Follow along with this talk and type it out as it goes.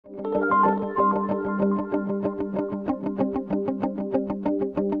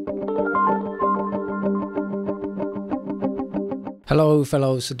Hello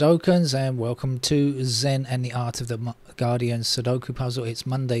fellow Sudokans and welcome to Zen and the Art of the Guardian Sudoku Puzzle. It's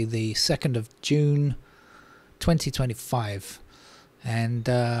Monday the 2nd of June 2025 and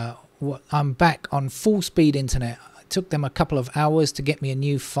I'm back on full speed internet. It took them a couple of hours to get me a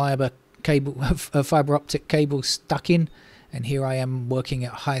new fiber optic cable stuck in, and here I am working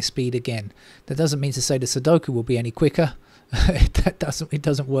at high speed again. That doesn't mean to say the Sudoku will be any quicker. It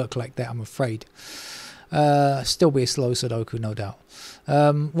doesn't work like that, I'm afraid. Still be a slow Sudoku, no doubt.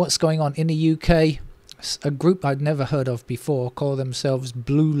 What's going on in the UK? A group I'd never heard of before call themselves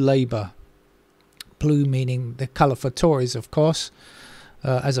Blue Labour. Blue meaning the colour for Tories, of course,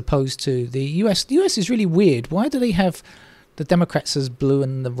 as opposed to the US. The US is really weird. Why do they have the Democrats as blue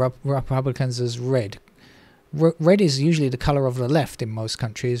and the Republicans as red? Red is usually the colour of the left in most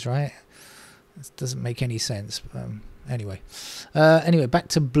countries, right? It doesn't make any sense. Anyway, back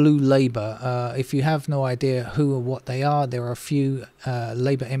to Blue Labour. If you have no idea who or what they are, there are a few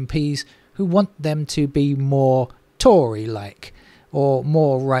Labour MPs who want them to be more Tory-like or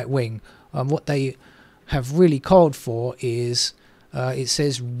more right-wing. What they have really called for is, it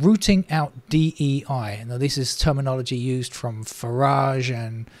says, rooting out DEI. Now, this is terminology used from Farage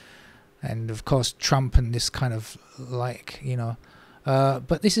and of course Trump and this kind of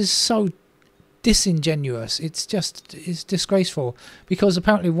but this is so disingenuous. It's disgraceful, because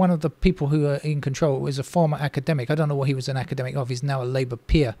apparently one of the people who are in control is a former academic. I don't know what he was an academic of. He's now a Labour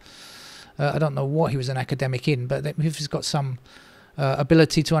peer. I don't know what he was an academic in, but if he's got some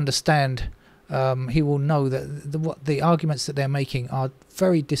ability to understand, he will know that what the arguments that they're making are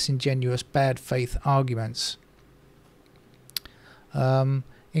very disingenuous, bad faith arguments.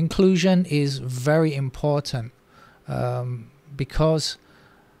 Inclusion is very important because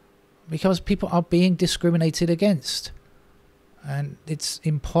people are being discriminated against, and it's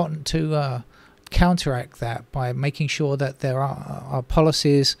important to counteract that by making sure that there are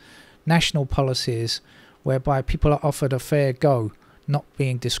policies, national policies, whereby people are offered a fair go, not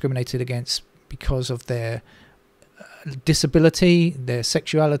being discriminated against because of their disability, their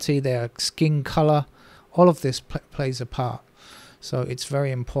sexuality, their skin colour. All of this plays a part. So it's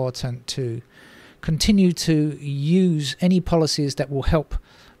very important to continue to use any policies that will help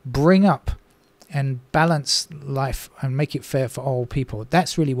bring up and balance life and make it fair for all people.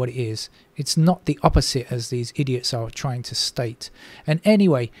 That's really what it is. It's not the opposite, as these idiots are trying to state. And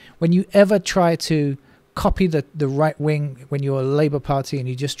anyway, when you ever try to copy the right wing, when you're a Labour Party and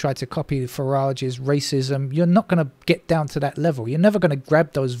you just try to copy Farage's racism, you're not going to get down to that level. You're never going to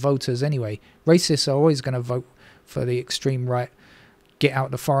grab those voters anyway. Racists are always going to vote for the extreme right, get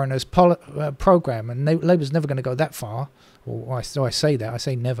out the foreigners program, and Labour's never going to go that far. Or I say that, I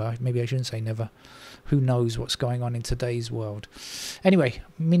say never. Maybe I shouldn't say never. Who knows what's going on in today's world. Anyway,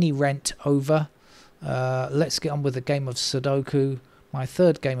 mini rant over. Let's get on with the game of Sudoku. My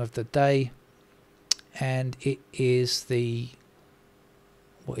third game of the day, and it is the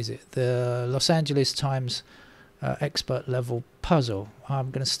Los Angeles Times expert level puzzle. I'm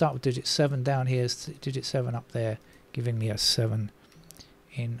going to start with digit 7 down here. Digit 7 up there, giving me a 7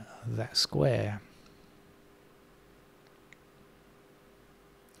 in that square.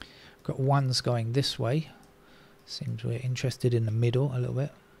 Got ones going this way. Seems we're interested in the middle a little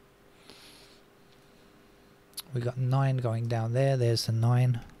bit. We got 9 going down there. There's the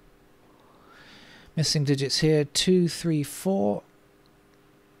 9. Missing digits here. 2, 3, 4.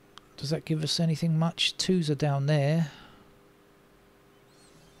 Does that give us anything much? 2s are down there.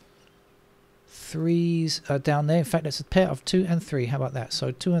 3s are down there. In fact, it's a pair of 2 and 3. How about that?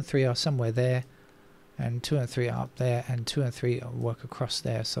 So 2 and 3 are somewhere there, and 2 and 3 are up there, and 2 and 3 work across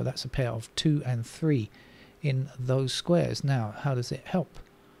there. So that's a pair of 2 and 3 in those squares. Now, how does it help?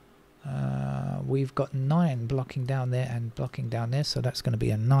 We've got 9 blocking down there and blocking down there, so that's going to be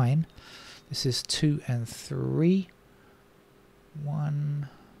a 9. This is 2 and 3. 1,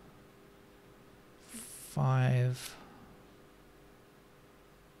 5.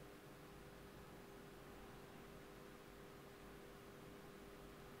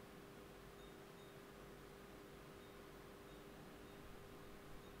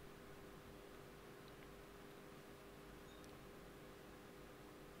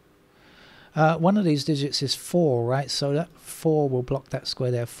 One of these digits is 4, right? So that 4 will block that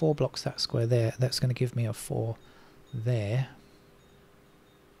square there. 4 blocks that square there. That's going to give me a 4 there.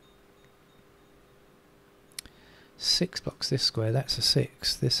 6 blocks this square. That's a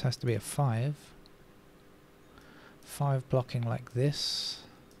 6. This has to be a 5. 5 blocking like this.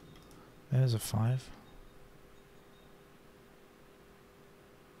 There's a 5.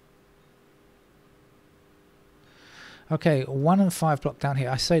 Okay, 1 and 5 block down here.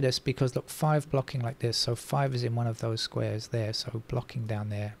 I say this because look, 5 blocking like this, so 5 is in one of those squares there, so blocking down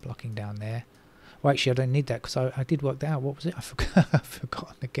there, blocking down there. Well, actually, I don't need that because I did work that out. What was it? I forgot. I've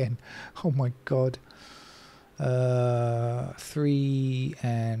forgotten again. Oh my god. 3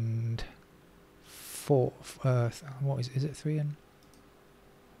 and 4. What is it? Is it 3 and...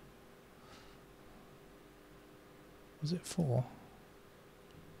 Was it 4?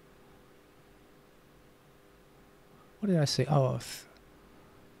 What did I say? Oh,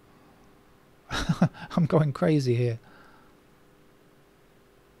 I'm going crazy here.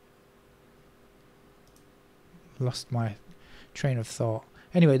 Lost my train of thought.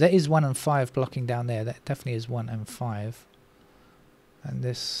 Anyway, there is 1 and 5 blocking down there. That definitely is 1 and 5. And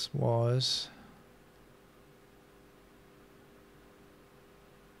this was...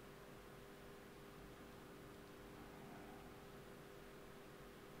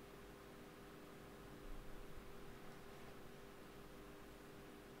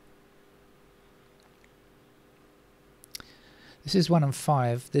 This is 1 and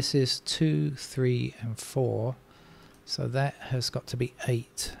 5. This is 2, 3 and 4. So that has got to be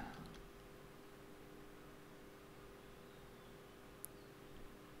 8.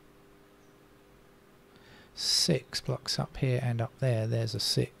 Six blocks up here and up there. There's a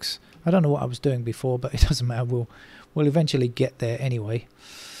 6. I don't know what I was doing before, but it doesn't matter. We'll eventually get there anyway.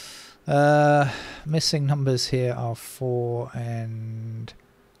 Missing numbers here are 4 and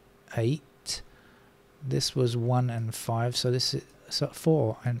 8. This was 1 and 5, so this is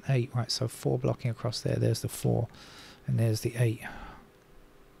 4 and 8, right? So 4 blocking across there. There's the 4, and there's the 8.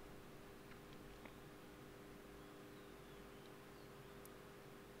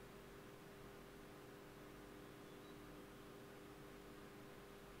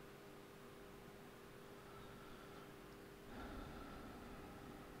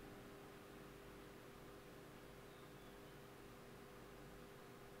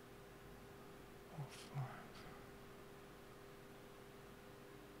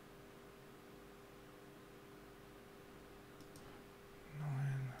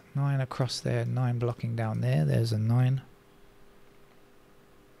 Nine across there, 9 blocking down there. There's a 9.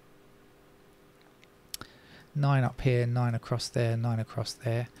 9 up here, 9 across there, 9 across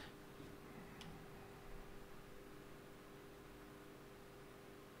there.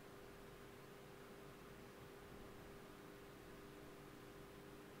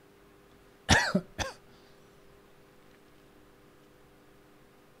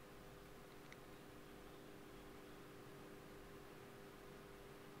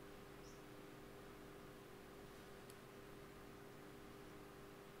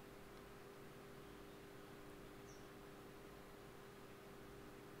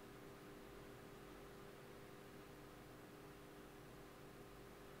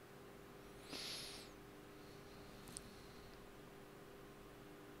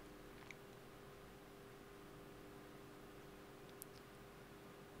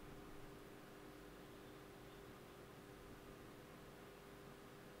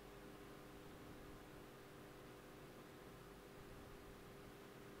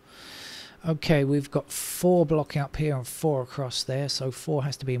 Okay, we've got 4 blocking up here and 4 across there, so 4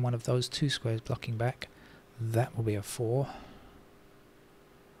 has to be in one of those 2 squares blocking back. That will be a 4.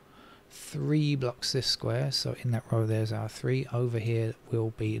 3 blocks this square, so in that row there's our 3. Over here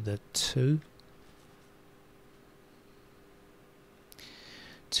will be the 2.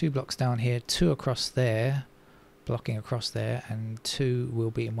 2 blocks down here, 2 across there, blocking across there, and 2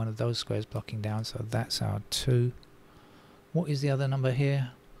 will be in one of those squares blocking down, so that's our 2. What is the other number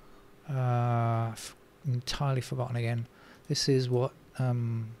here? Entirely forgotten again. This is what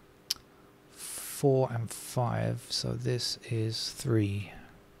 4 and 5, so this is 3.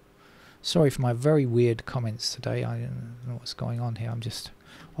 Sorry for my very weird comments today. I don't know what's going on here. I'm just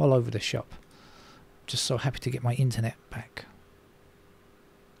all over the shop. Just so happy to get my internet back.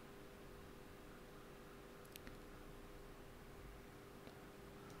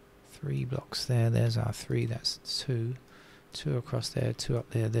 Three blocks there. There's our 3. That's 2. 2 across there, 2 up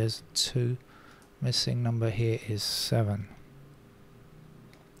there, there's 2. Missing number here is 7.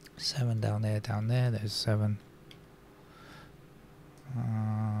 7 down there, there's 7.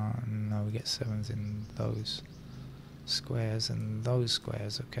 No, we get 7s in those squares and those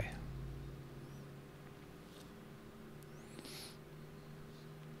squares, okay.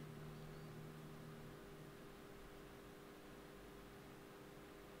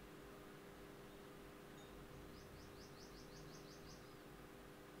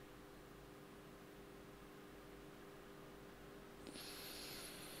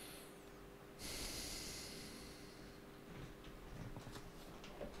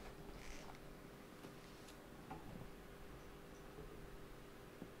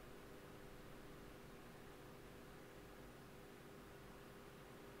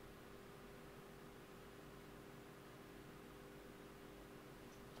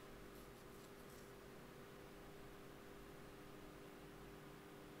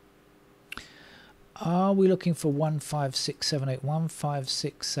 Are we looking for 15678?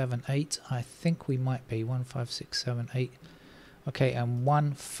 15678. I think we might be. 15678. Okay, and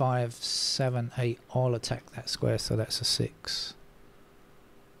 1578 all attack that square, so that's a 6.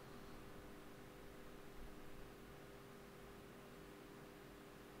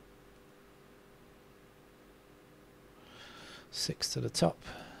 Six to the top,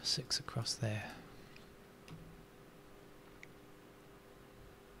 6 across there.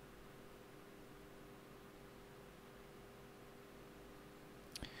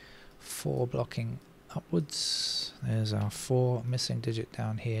 Four blocking upwards. There's our 4, missing digit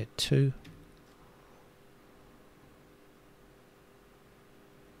down here, 2.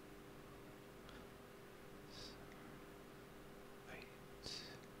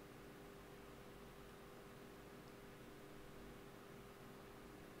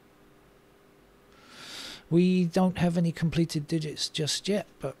 We don't have any completed digits just yet,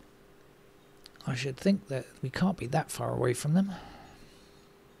 but I should think that we can't be that far away from them.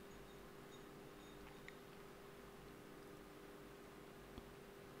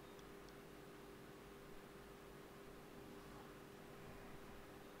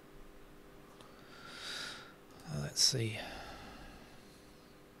 Let's see.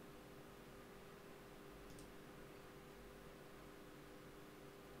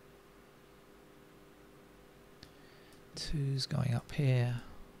 Two's going up here,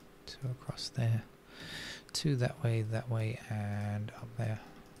 2 across there, 2 that way, and up there.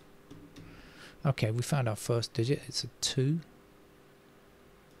 Okay, we found our first digit. It's a 2.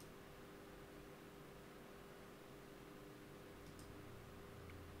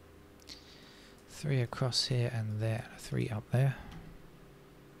 Three across here and there, 3 up there.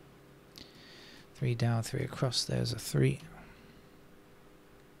 3 down, 3 across, there's a 3.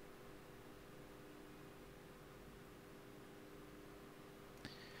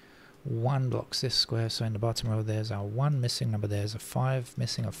 One blocks this square, so in the bottom row there's our 1 missing number, there's a 5,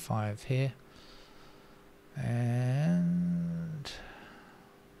 missing a 5 here. And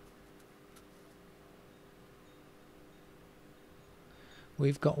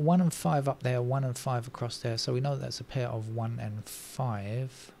we've got 1 and 5 up there, 1 and 5 across there, so we know that's a pair of 1 and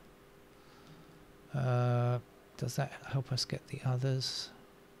 5. Does that help us get the others?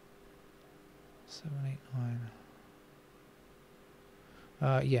 7, 8,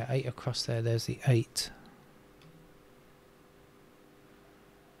 9. Yeah, 8 across there, there's the 8.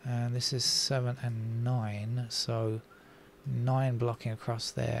 And this is 7 and 9, so 9 blocking across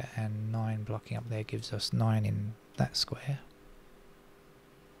there and 9 blocking up there gives us 9 in that square.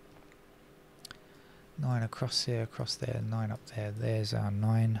 9 across here, across there, 9 up there, there's our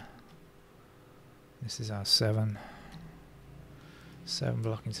 9. This is our 7. 7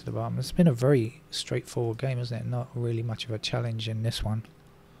 blocking to the bottom. It's been a very straightforward game, isn't it? Not really much of a challenge in this one,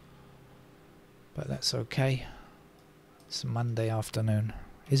 but that's okay. It's a Monday afternoon.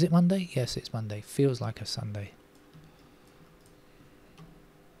 Is it Monday? Yes, it's Monday. Feels like a Sunday.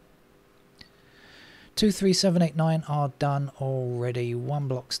 2, 3, 7, 8, 9 are done already. 1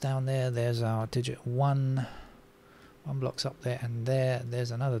 block's down there. There's our digit 1. 1 block's up there and there.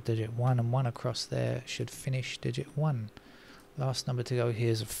 There's another digit 1, and 1 across there should finish digit 1. Last number to go here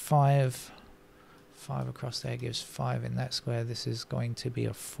is a 5. 5 across there gives 5 in that square. This is going to be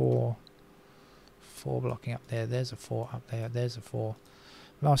a 4. 4 blocking up there. There's a 4 up there. There's a 4.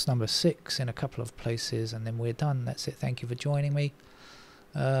 Last number 6 in a couple of places, and then we're done. That's it. Thank you for joining me.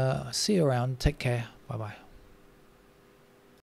 See you around. Take care. Bye bye.